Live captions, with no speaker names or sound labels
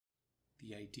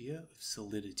The idea of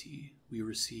solidity we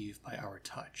receive by our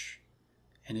touch,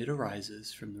 and it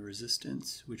arises from the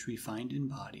resistance which we find in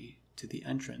body to the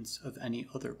entrance of any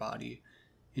other body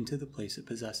into the place it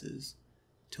possesses,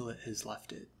 till it has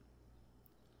left it.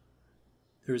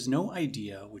 There is no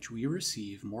idea which we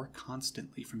receive more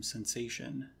constantly from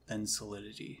sensation than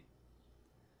solidity.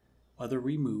 Whether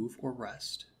we move or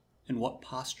rest, in what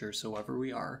posture soever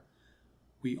we are,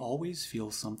 we always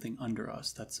feel something under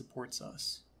us that supports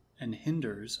us, and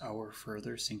hinders our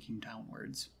further sinking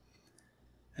downwards.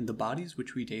 And the bodies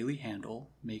which we daily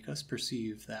handle make us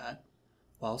perceive that,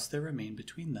 whilst they remain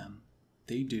between them,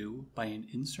 they do, by an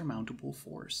insurmountable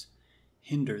force,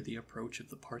 hinder the approach of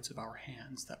the parts of our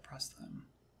hands that press them.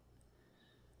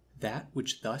 That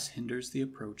which thus hinders the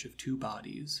approach of two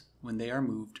bodies, when they are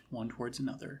moved one towards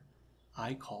another,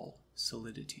 I call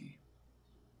solidity.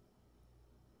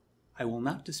 I will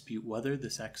not dispute whether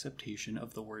this acceptation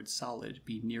of the word solid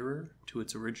be nearer to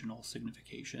its original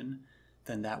signification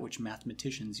than that which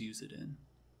mathematicians use it in.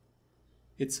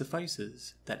 It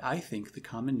suffices that I think the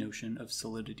common notion of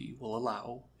solidity will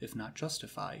allow, if not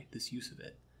justify, this use of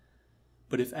it.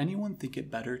 But if anyone think it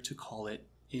better to call it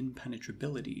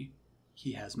impenetrability,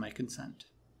 he has my consent.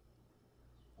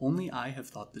 Only I have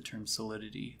thought the term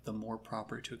solidity the more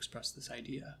proper to express this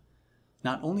idea,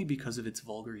 not only because of its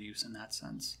vulgar use in that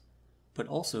sense, but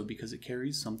also because it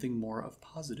carries something more of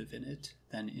positive in it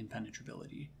than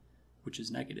impenetrability, which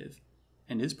is negative,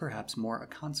 and is perhaps more a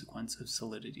consequence of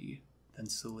solidity than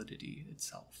solidity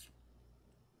itself.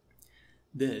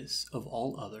 This, of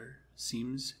all other,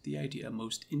 seems the idea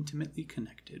most intimately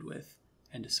connected with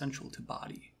and essential to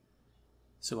body,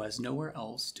 so as nowhere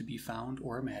else to be found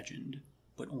or imagined,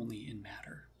 but only in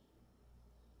matter.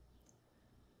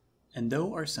 And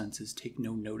though our senses take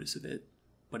no notice of it,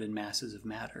 but in masses of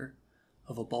matter,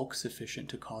 of a bulk sufficient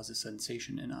to cause a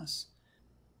sensation in us,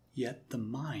 yet the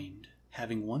mind,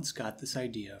 having once got this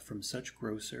idea from such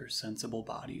grosser, sensible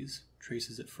bodies,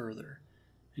 traces it further,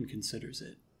 and considers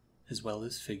it, as well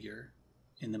as figure,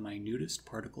 in the minutest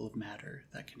particle of matter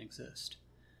that can exist,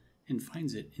 and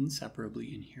finds it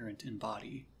inseparably inherent in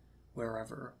body,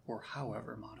 wherever or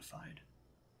however modified.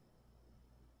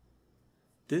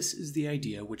 This is the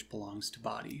idea which belongs to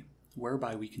body,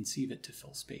 whereby we conceive it to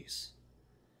fill space.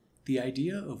 The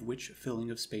idea of which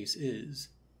filling of space is,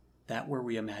 that where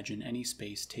we imagine any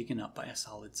space taken up by a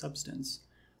solid substance,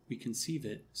 we conceive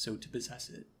it so to possess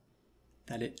it,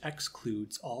 that it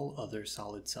excludes all other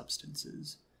solid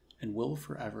substances, and will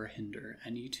forever hinder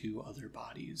any two other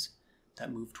bodies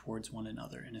that move towards one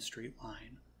another in a straight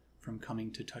line from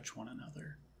coming to touch one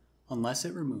another, unless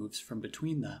it removes from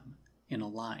between them in a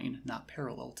line not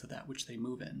parallel to that which they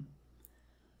move in.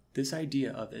 This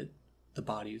idea of it, the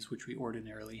bodies which we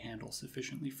ordinarily handle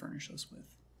sufficiently furnish us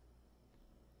with.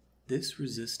 This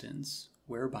resistance,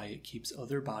 whereby it keeps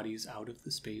other bodies out of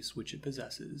the space which it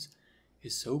possesses,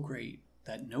 is so great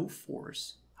that no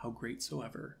force, how great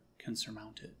soever, can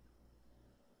surmount it.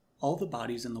 All the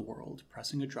bodies in the world,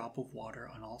 pressing a drop of water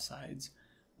on all sides,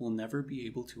 will never be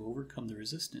able to overcome the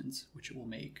resistance which it will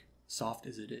make, soft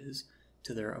as it is,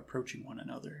 to their approaching one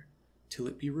another, till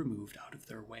it be removed out of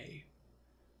their way,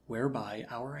 whereby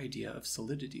our idea of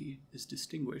solidity is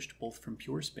distinguished both from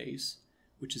pure space,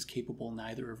 which is capable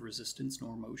neither of resistance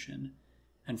nor motion,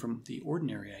 and from the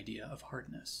ordinary idea of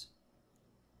hardness.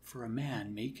 For a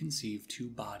man may conceive two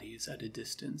bodies at a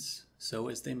distance, so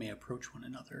as they may approach one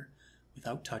another,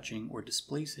 without touching or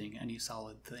displacing any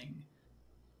solid thing,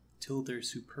 till their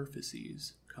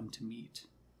superficies come to meet,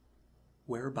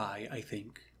 whereby, I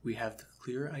think, we have the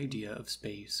clear idea of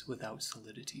space without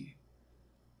solidity.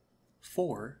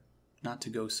 For, not to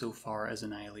go so far as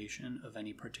annihilation of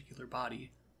any particular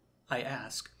body, I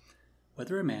ask,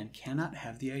 whether a man cannot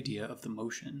have the idea of the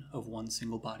motion of one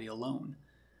single body alone,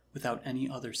 without any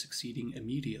other succeeding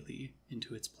immediately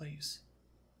into its place?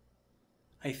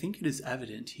 I think it is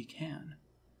evident he can.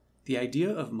 The idea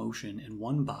of motion in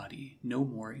one body no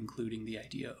more including the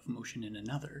idea of motion in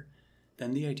another,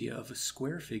 than the idea of a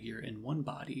square figure in one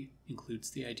body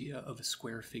includes the idea of a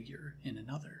square figure in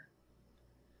another.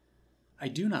 I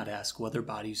do not ask whether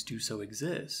bodies do so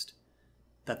exist,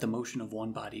 that the motion of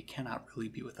one body cannot really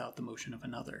be without the motion of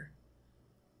another.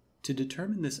 To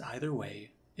determine this either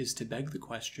way is to beg the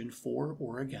question for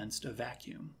or against a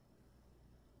vacuum.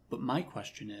 But my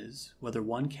question is whether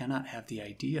one cannot have the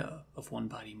idea of one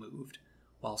body moved,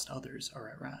 whilst others are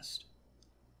at rest.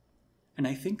 And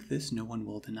I think this no one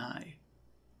will deny.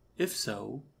 If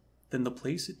so, then the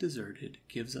place it deserted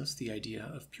gives us the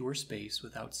idea of pure space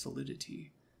without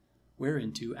solidity,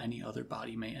 whereinto any other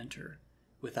body may enter,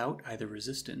 without either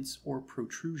resistance or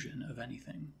protrusion of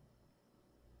anything.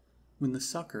 When the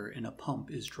sucker in a pump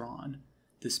is drawn,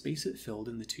 the space it filled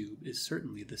in the tube is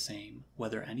certainly the same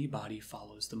whether any body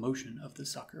follows the motion of the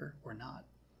sucker or not.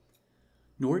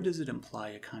 Nor does it imply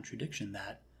a contradiction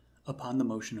that, upon the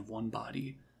motion of one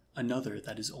body, another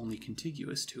that is only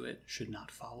contiguous to it should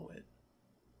not follow it.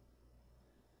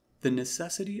 The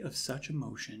necessity of such a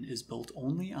motion is built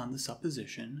only on the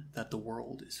supposition that the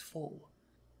world is full,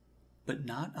 but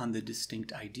not on the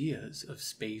distinct ideas of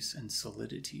space and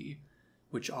solidity,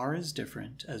 which are as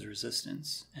different as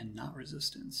resistance and not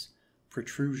resistance,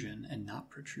 protrusion and not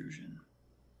protrusion.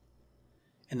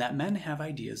 And that men have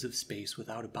ideas of space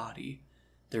without a body,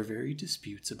 their very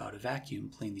disputes about a vacuum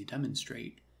plainly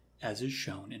demonstrate, as is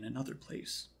shown in another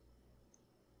place.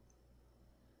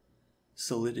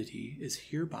 Solidity is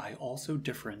hereby also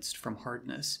differenced from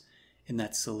hardness, in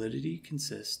that solidity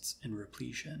consists in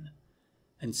repletion,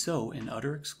 and so in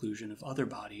utter exclusion of other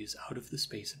bodies out of the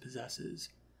space it possesses,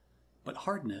 but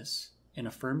hardness in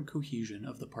a firm cohesion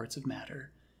of the parts of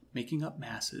matter, making up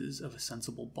masses of a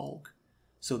sensible bulk,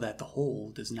 so that the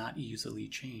whole does not easily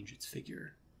change its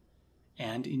figure.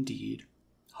 And indeed,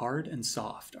 hard and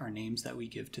soft are names that we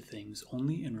give to things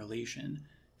only in relation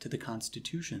to the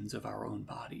constitutions of our own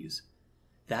bodies,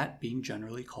 that being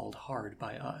generally called hard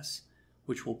by us,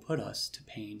 which will put us to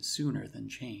pain sooner than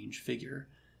change figure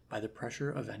by the pressure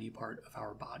of any part of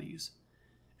our bodies,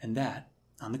 and that,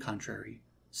 on the contrary,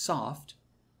 soft,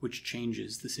 which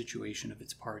changes the situation of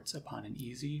its parts upon an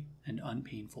easy and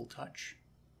unpainful touch.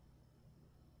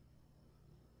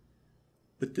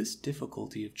 But this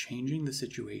difficulty of changing the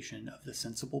situation of the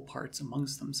sensible parts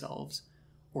amongst themselves,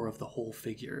 or of the whole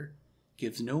figure,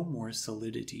 gives no more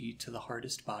solidity to the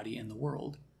hardest body in the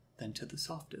world than to the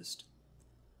softest.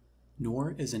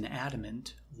 Nor is an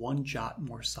adamant one jot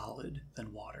more solid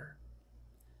than water.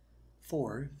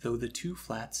 For, though the two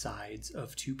flat sides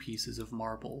of two pieces of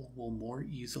marble will more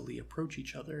easily approach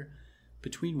each other,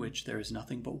 between which there is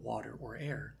nothing but water or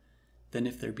air, than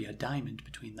if there be a diamond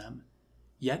between them,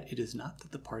 yet it is not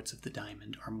that the parts of the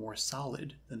diamond are more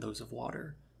solid than those of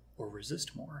water, or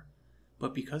resist more,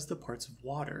 but because the parts of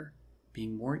water,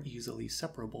 being more easily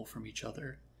separable from each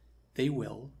other, they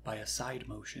will, by a side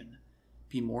motion,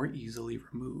 be more easily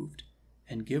removed,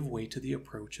 and give way to the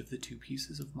approach of the two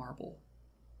pieces of marble.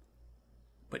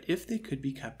 But if they could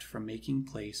be kept from making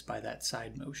place by that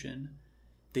side motion,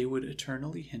 they would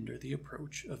eternally hinder the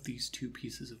approach of these two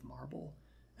pieces of marble,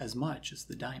 as much as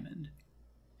the diamond,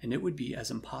 and it would be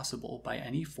as impossible by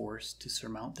any force to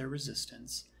surmount their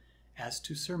resistance as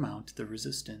to surmount the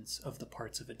resistance of the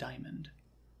parts of a diamond.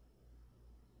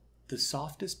 The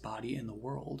softest body in the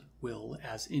world will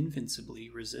as invincibly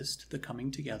resist the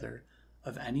coming together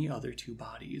of any other two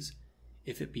bodies,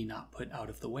 if it be not put out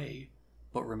of the way,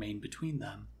 but remain between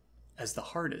them, as the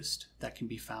hardest that can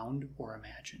be found or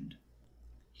imagined.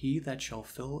 He that shall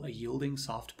fill a yielding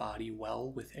soft body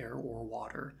well with air or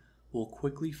water will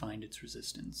quickly find its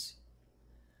resistance.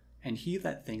 And he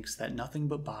that thinks that nothing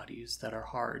but bodies that are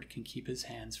hard can keep his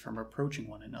hands from approaching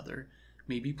one another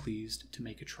may be pleased to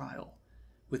make a trial,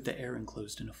 with the air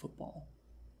enclosed in a football.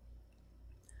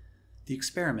 The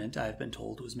experiment, I have been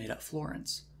told, was made at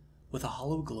Florence, with a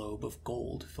hollow globe of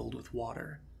gold filled with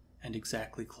water, and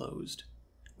exactly closed,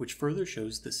 which further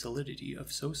shows the solidity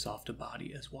of so soft a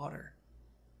body as water.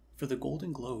 For the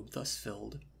golden globe thus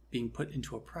filled, being put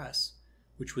into a press,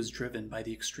 which was driven by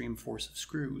the extreme force of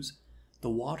screws, the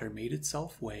water made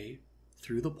itself way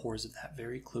through the pores of that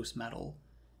very close metal,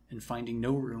 and finding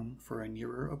no room for a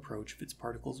nearer approach of its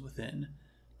particles within,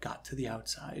 got to the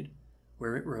outside,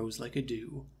 where it rose like a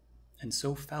dew, and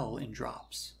so fell in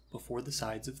drops before the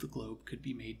sides of the globe could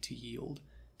be made to yield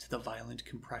to the violent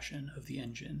compression of the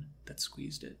engine that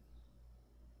squeezed it.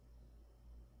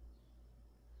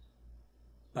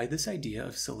 By this idea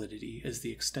of solidity is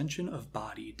the extension of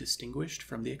body distinguished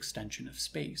from the extension of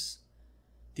space,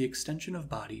 the extension of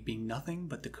body being nothing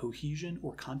but the cohesion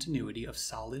or continuity of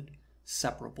solid,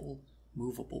 separable,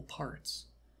 movable parts,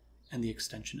 and the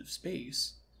extension of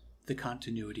space, the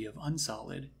continuity of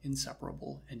unsolid,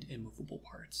 inseparable, and immovable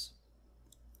parts.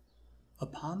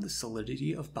 Upon the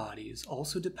solidity of bodies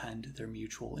also depend their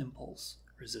mutual impulse,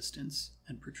 resistance,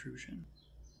 and protrusion.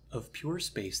 Of pure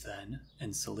space, then,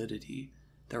 and solidity,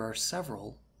 there are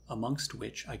several, amongst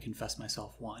which I confess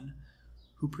myself one,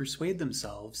 who persuade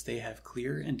themselves they have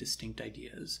clear and distinct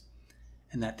ideas,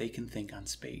 and that they can think on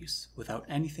space, without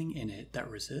anything in it that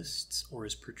resists or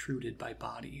is protruded by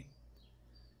body.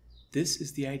 This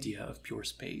is the idea of pure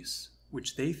space,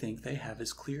 which they think they have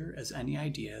as clear as any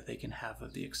idea they can have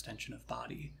of the extension of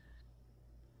body.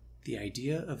 The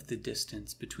idea of the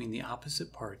distance between the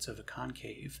opposite parts of a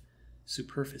concave,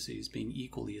 superficies being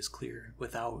equally as clear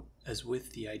without as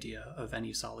with the idea of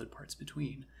any solid parts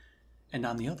between. And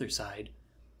on the other side,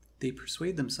 they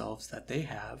persuade themselves that they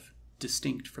have,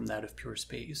 distinct from that of pure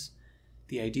space,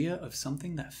 the idea of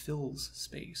something that fills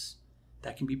space,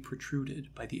 that can be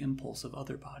protruded by the impulse of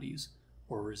other bodies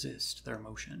or resist their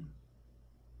motion.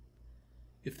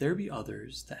 If there be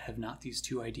others that have not these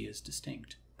two ideas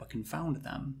distinct, but confound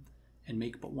them, and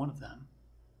make but one of them,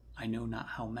 I know not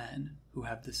how men, who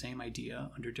have the same idea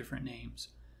under different names,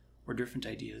 or different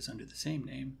ideas under the same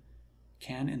name,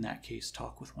 can in that case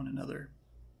talk with one another,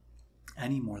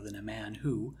 any more than a man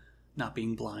who, not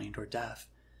being blind or deaf,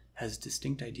 has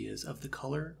distinct ideas of the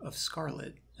color of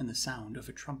scarlet and the sound of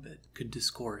a trumpet, could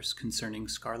discourse concerning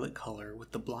scarlet color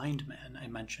with the blind man I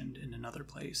mentioned in another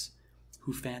place,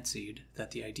 who fancied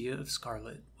that the idea of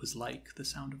scarlet was like the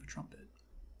sound of a trumpet.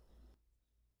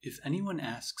 If anyone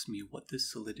asks me what this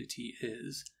solidity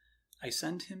is, I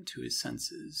send him to his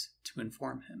senses to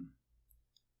inform him.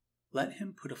 Let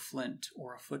him put a flint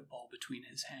or a football between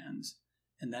his hands,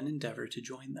 and then endeavor to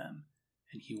join them,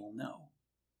 and he will know.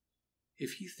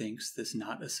 If he thinks this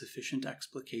not a sufficient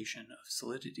explication of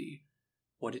solidity,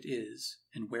 what it is,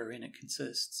 and wherein it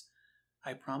consists,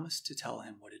 I promise to tell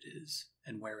him what it is,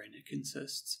 and wherein it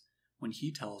consists, when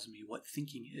he tells me what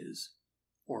thinking is,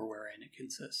 or wherein it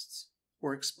consists,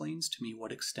 or explains to me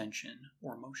what extension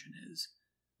or motion is,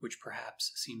 which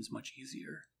perhaps seems much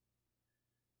easier.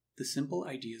 The simple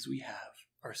ideas we have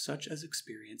are such as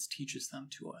experience teaches them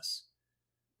to us.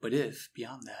 But if,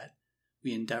 beyond that,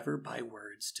 we endeavor by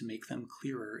words to make them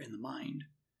clearer in the mind,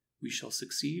 we shall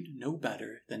succeed no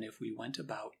better than if we went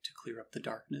about to clear up the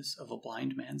darkness of a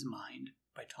blind man's mind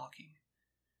by talking,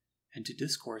 and to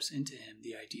discourse into him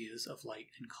the ideas of light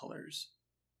and colors.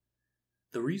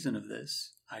 The reason of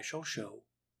this I shall show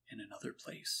in another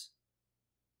place.